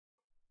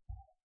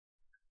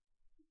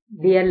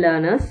Dear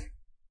learners,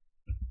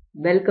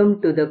 welcome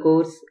to the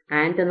course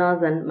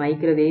Antennas and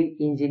Microwave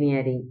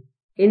Engineering.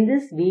 In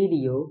this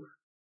video,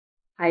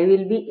 I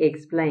will be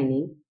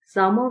explaining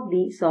some of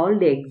the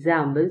solved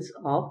examples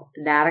of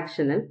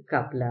directional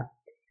coupler.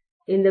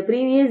 In the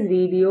previous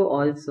video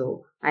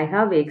also, I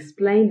have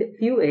explained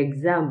few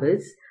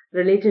examples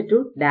related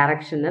to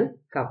directional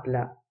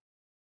coupler.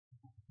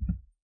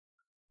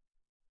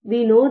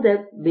 We know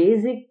the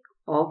basic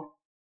of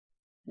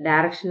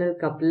directional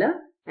coupler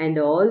and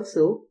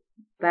also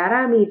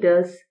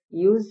parameters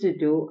used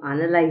to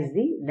analyze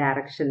the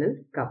directional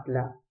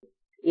coupler.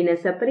 In a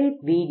separate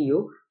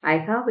video, I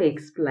have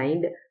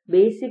explained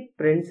basic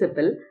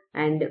principle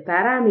and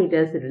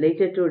parameters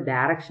related to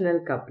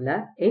directional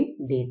coupler in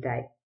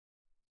detail.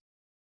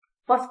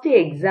 First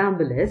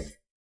example is,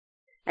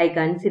 I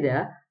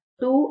consider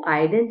two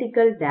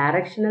identical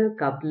directional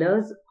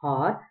couplers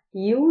are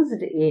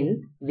used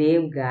in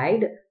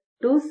waveguide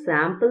to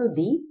sample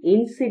the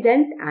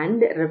incident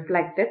and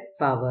reflected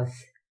powers.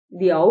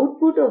 The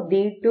output of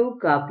the two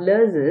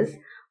couplers is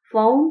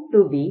found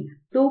to be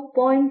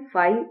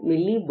 2.5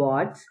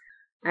 milliwatts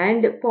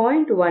and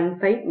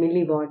 0.15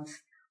 milliwatts.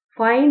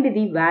 Find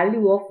the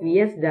value of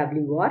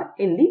VSWR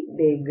in the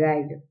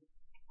waveguide.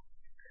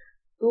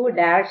 Two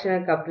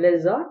directional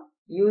couplers are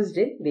used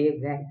in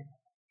waveguide.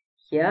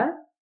 Here,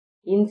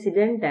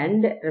 incident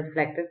and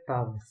reflected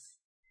powers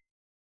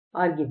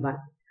are given.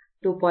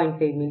 2.5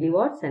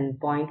 milliwatts and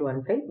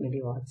 0.15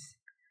 milliwatts.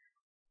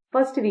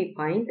 First we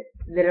find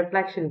the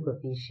reflection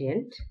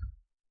coefficient.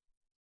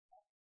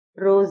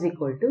 Rho is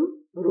equal to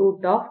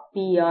root of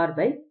PR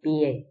by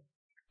PI.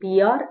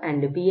 PR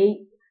and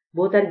PI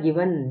both are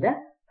given in the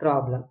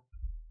problem.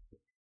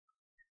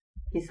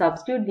 We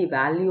substitute the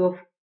value of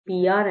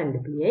PR and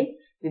PI.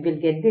 We will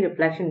get the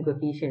reflection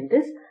coefficient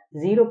is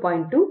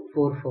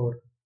 0.244.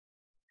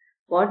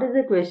 What is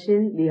the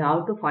question? We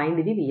have to find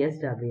the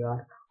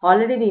VSWR.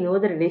 Already we know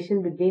the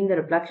relation between the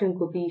reflection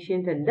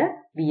coefficient and the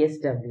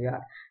VSWR.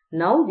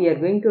 Now we are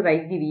going to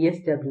write the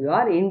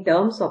VSWR in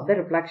terms of the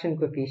reflection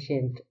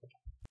coefficient.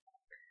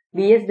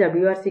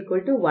 VSWR is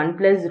equal to 1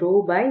 plus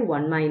rho by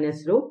 1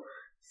 minus rho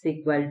is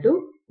equal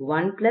to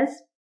 1 plus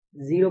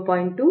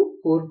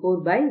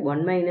 0.244 by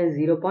 1 minus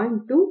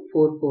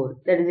 0.244,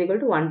 that is equal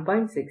to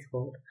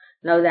 1.64.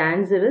 Now the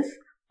answer is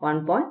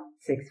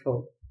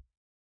 1.64.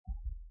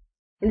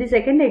 In the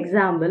second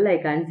example, I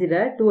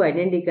consider two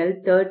identical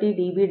 30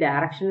 dB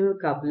directional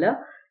coupler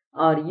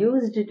are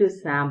used to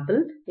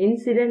sample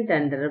incident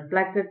and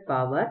reflected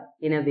power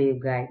in a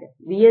waveguide.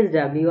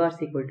 VSWR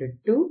is equal to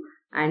 2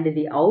 and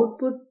the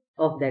output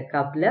of the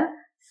coupler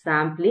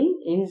sampling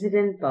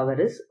incident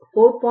power is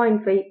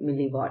 4.5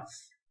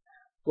 milliwatts.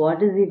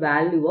 What is the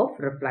value of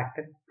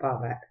reflected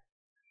power?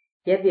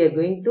 Here we are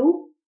going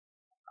to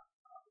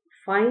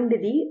find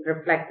the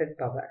reflected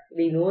power.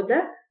 We know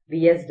the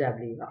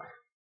VSWR.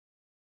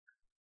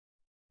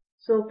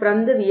 So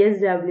from the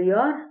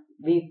VSWR,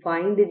 we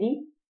find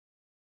the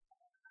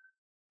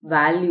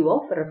value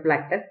of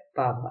reflected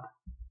power.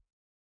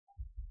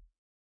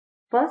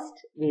 First,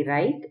 we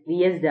write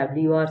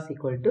VSWR is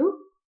equal to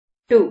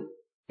 2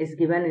 is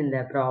given in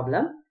the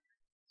problem.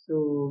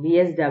 So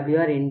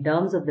VSWR in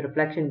terms of the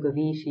reflection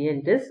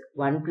coefficient is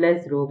 1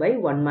 plus rho by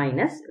 1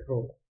 minus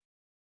rho.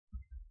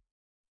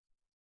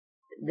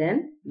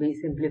 Then we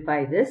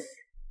simplify this.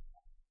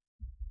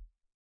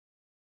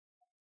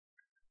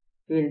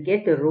 We will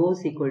get rho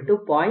is equal to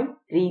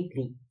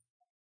 0.33.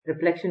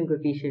 Reflection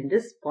coefficient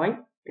is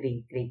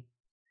 0.33.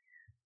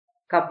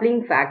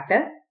 Coupling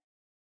factor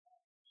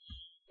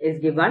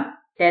is given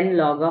 10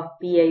 log of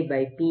Pi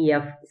by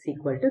Pf is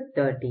equal to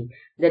 30.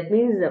 That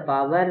means the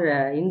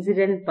power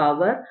incident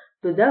power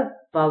to the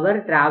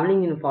power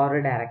traveling in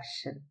forward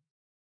direction.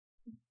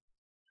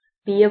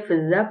 Pf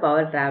is the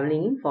power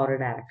traveling in forward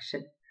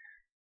direction.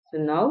 So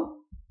now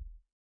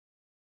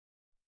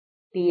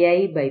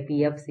Pi by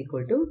Pf is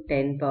equal to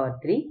 10 power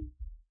 3.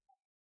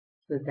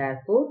 So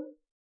therefore,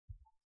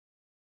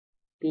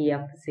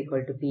 Pf is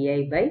equal to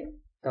Pi by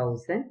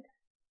 1000.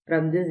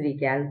 From this we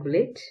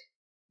calculate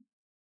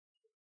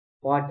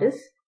what is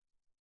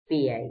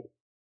Pi.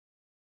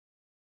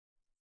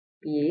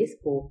 Pi is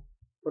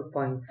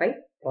 4.5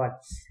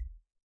 watts.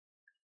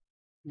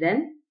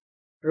 Then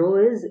rho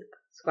is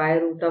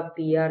square root of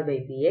PR by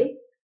Pi.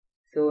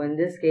 So in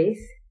this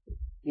case,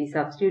 we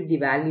substitute the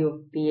value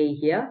of Pi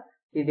here.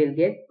 We will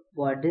get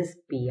what is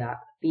PR.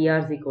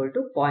 PR is equal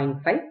to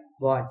 0.5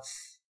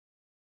 watts.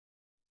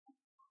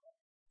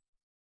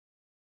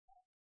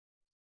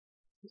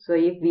 So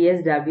if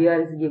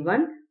VSWR is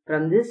given,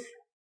 from this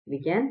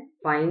we can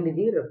find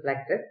the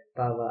reflected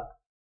power.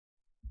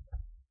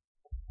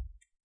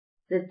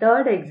 The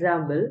third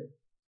example,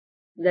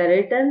 the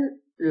written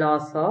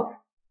loss of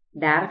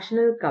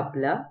directional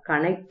coupler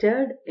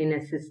connected in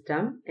a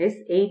system is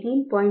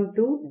 18.2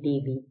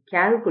 dB.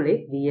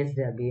 Calculate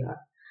VSWR.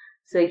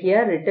 So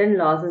here written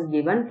loss is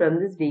given. From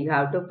this we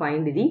have to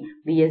find the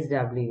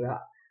VSWR.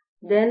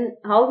 Then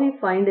how we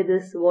find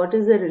this? What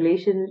is the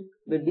relation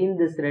between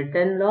this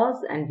written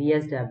loss and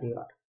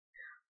VSWR?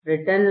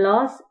 Return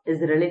loss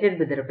is related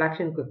with the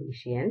reflection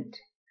coefficient.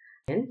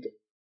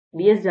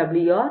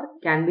 VSWR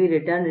can be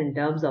written in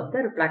terms of the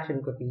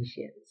reflection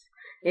coefficients.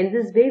 In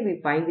this way,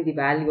 we find the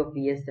value of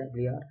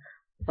VSWR.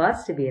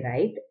 First, we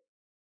write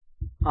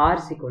R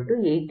is equal to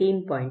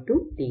 18.2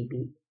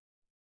 dB.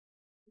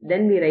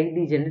 Then we write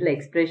the general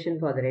expression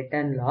for the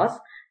return loss,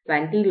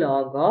 20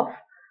 log of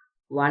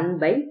 1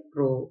 by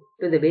rho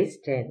to the base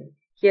 10.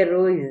 Here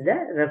rho is the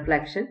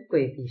reflection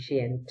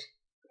coefficient.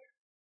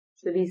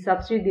 So we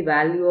substitute the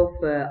value of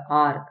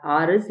R.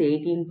 R is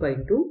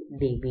 18.2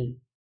 dB.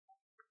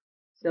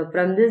 So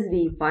from this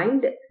we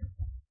find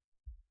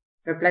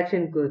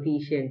reflection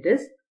coefficient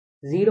is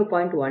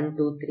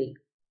 0.123.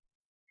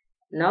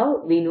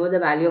 Now we know the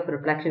value of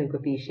reflection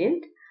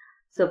coefficient.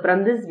 So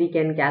from this we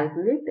can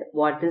calculate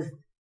what is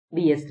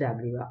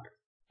VSWR.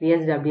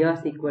 VSWR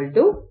is equal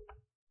to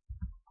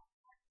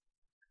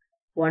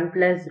 1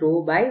 plus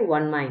rho by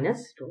 1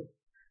 minus rho.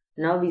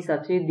 Now we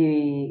substitute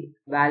the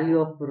value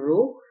of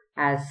rho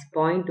as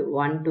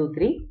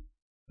 0.123.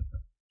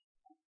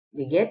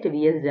 We get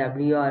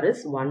VSWR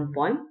is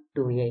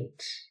 1.28.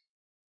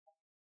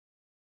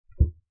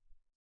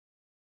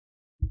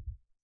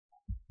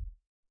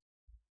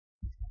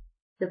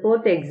 The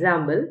fourth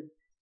example,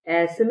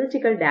 a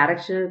symmetrical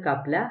directional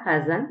coupler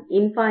has an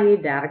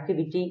infinite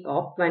directivity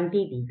of 20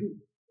 dB.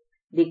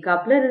 The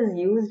coupler is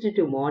used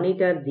to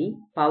monitor the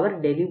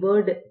power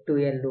delivered to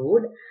a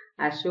load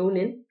as shown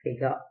in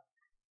figure.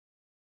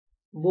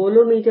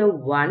 Bolometer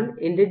 1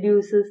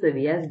 introduces a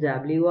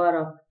VSWR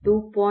of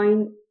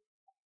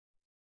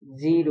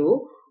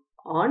 2.0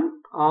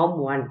 on arm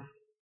 1.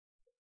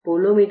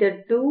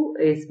 Bolometer 2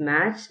 is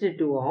matched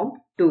to arm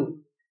 2.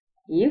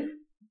 If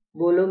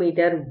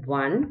bolometer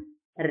 1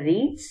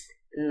 reads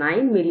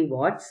 9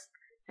 milliwatts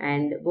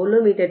and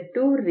bolometer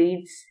 2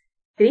 reads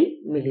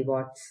 3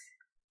 milliwatts.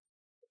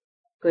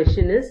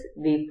 Question is,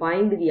 we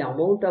find the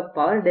amount of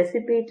power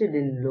dissipated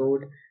in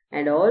load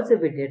and also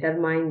we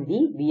determine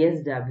the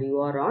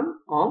VSWR on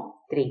arm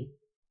 3.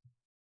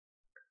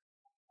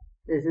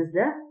 This is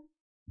the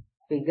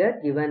figure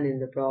given in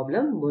the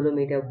problem.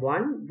 Bolometer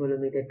 1,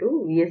 bolometer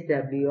 2,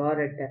 VSWR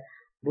at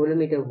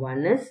bolometer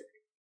 1 is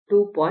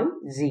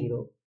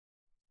 2.0.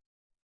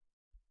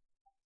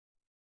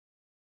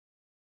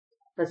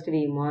 First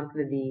we mark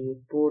the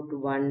port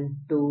 1,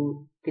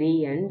 2,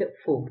 3 and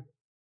 4.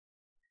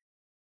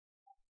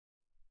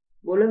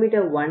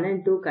 Bolometer 1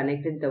 and 2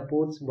 connected the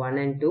ports 1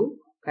 and 2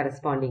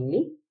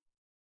 correspondingly.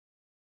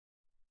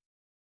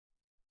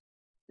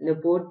 The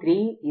port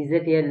 3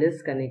 ZL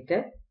is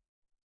connected.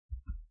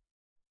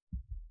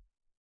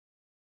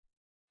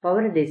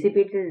 Power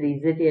dissipated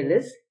ZL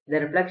is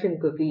the reflection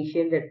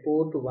coefficient at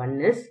port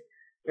 1 is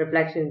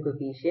reflection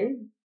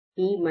coefficient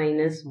P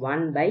minus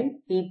 1 by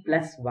P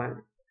plus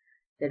 1.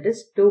 That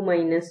is 2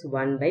 minus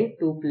 1 by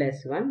 2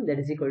 plus 1, that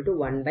is equal to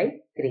 1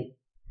 by 3.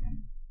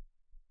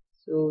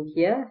 So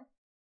here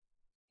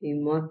we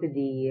mark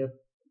the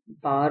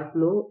power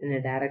flow in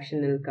a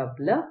directional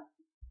coupler.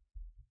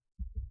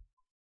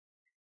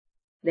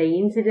 The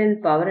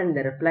incident power and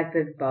the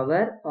reflected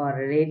power are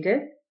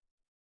related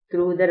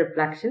through the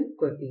reflection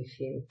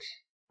coefficient.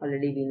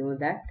 Already we know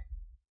that.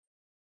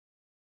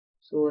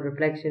 So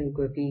reflection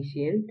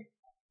coefficient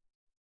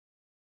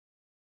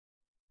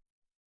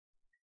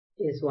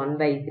is 1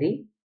 by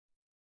 3.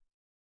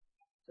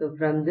 So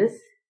from this,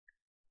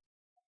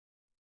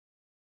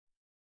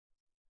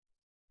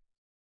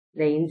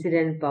 the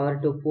incident power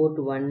to port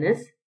 1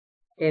 is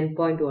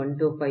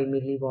 10.125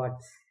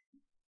 milliwatts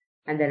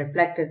and the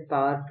reflected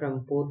power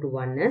from port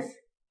 1 is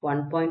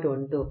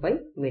 1.125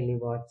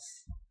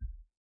 milliwatts.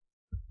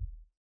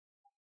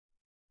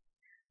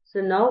 So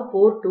now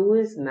port 2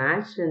 is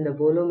matched and the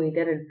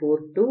bolometer at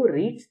port 2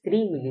 reads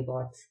 3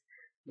 milliwatts.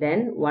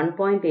 Then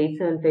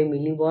 1.875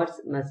 milliwatts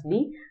must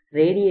be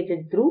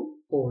radiated through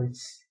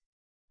poles.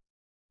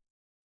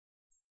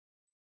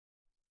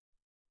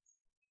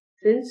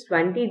 Since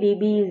 20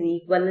 dB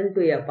is equivalent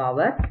to a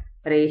power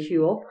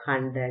ratio of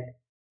 100.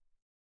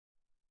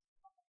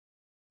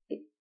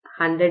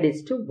 100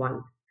 is to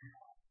 1.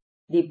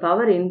 The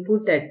power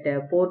input at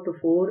port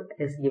 4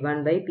 is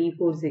given by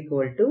P4 is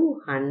equal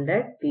to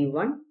 100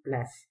 P1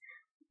 plus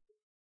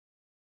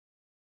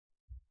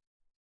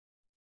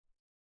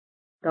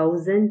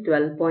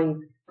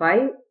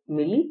 1012.5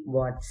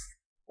 milliwatts.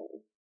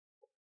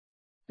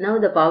 Now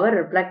the power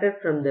reflected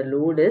from the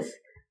load is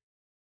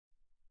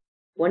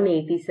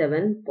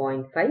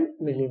 187.5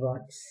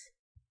 milliwatts.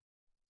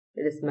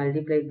 It is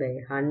multiplied by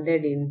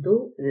 100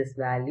 into this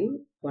value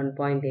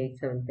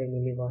 1.875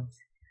 milliwatts.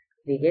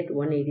 We get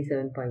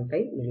 187.5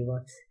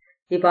 milliwatts.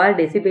 The power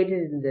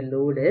dissipated in the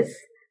load is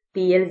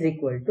PL is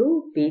equal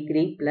to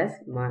P3 plus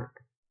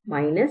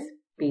minus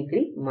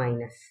P3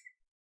 minus.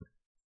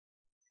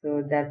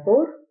 So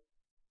therefore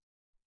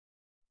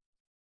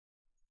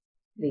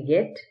we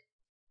get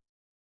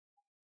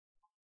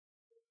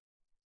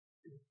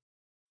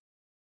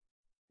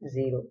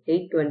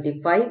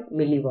 825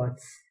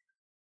 milliwatts.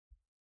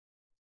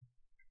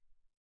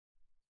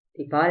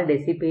 The power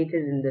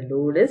dissipated in the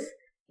load is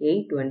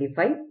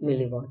 825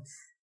 milliwatts.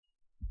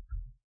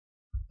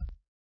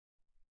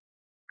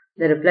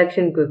 The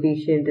reflection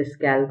coefficient is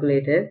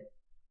calculated.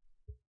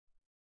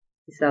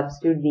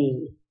 Substitute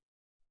the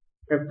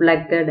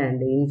reflected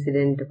and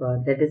incident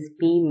power, that is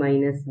P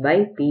minus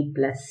by P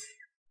plus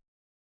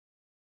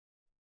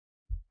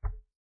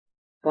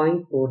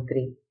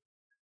 0.43.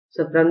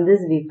 So from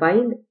this we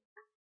find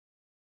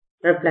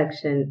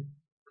reflection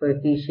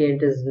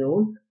coefficient is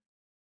known.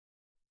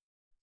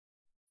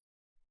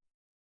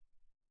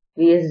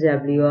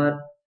 VSWR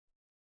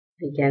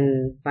we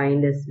can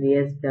find as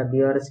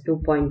VSWR is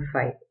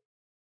 2.5.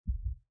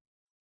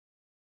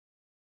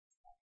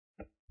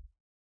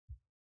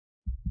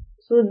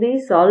 So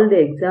these all the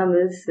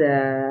examples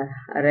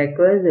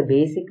requires the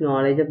basic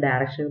knowledge of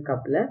directional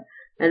coupler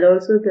and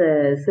also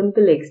the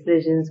simple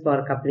expressions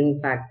for coupling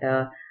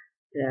factor,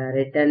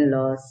 return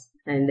loss,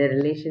 and the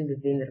relation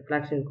between the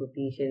reflection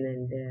coefficient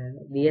and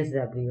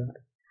VSWR.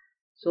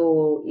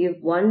 So if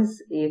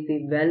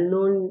we well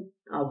known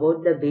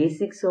about the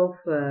basics of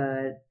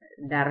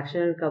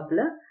directional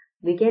coupler,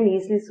 we can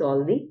easily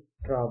solve the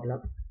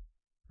problem.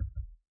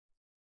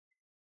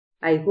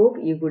 I hope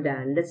you could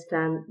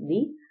understand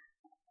the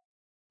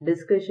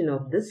discussion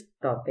of this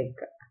topic.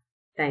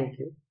 Thank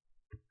you.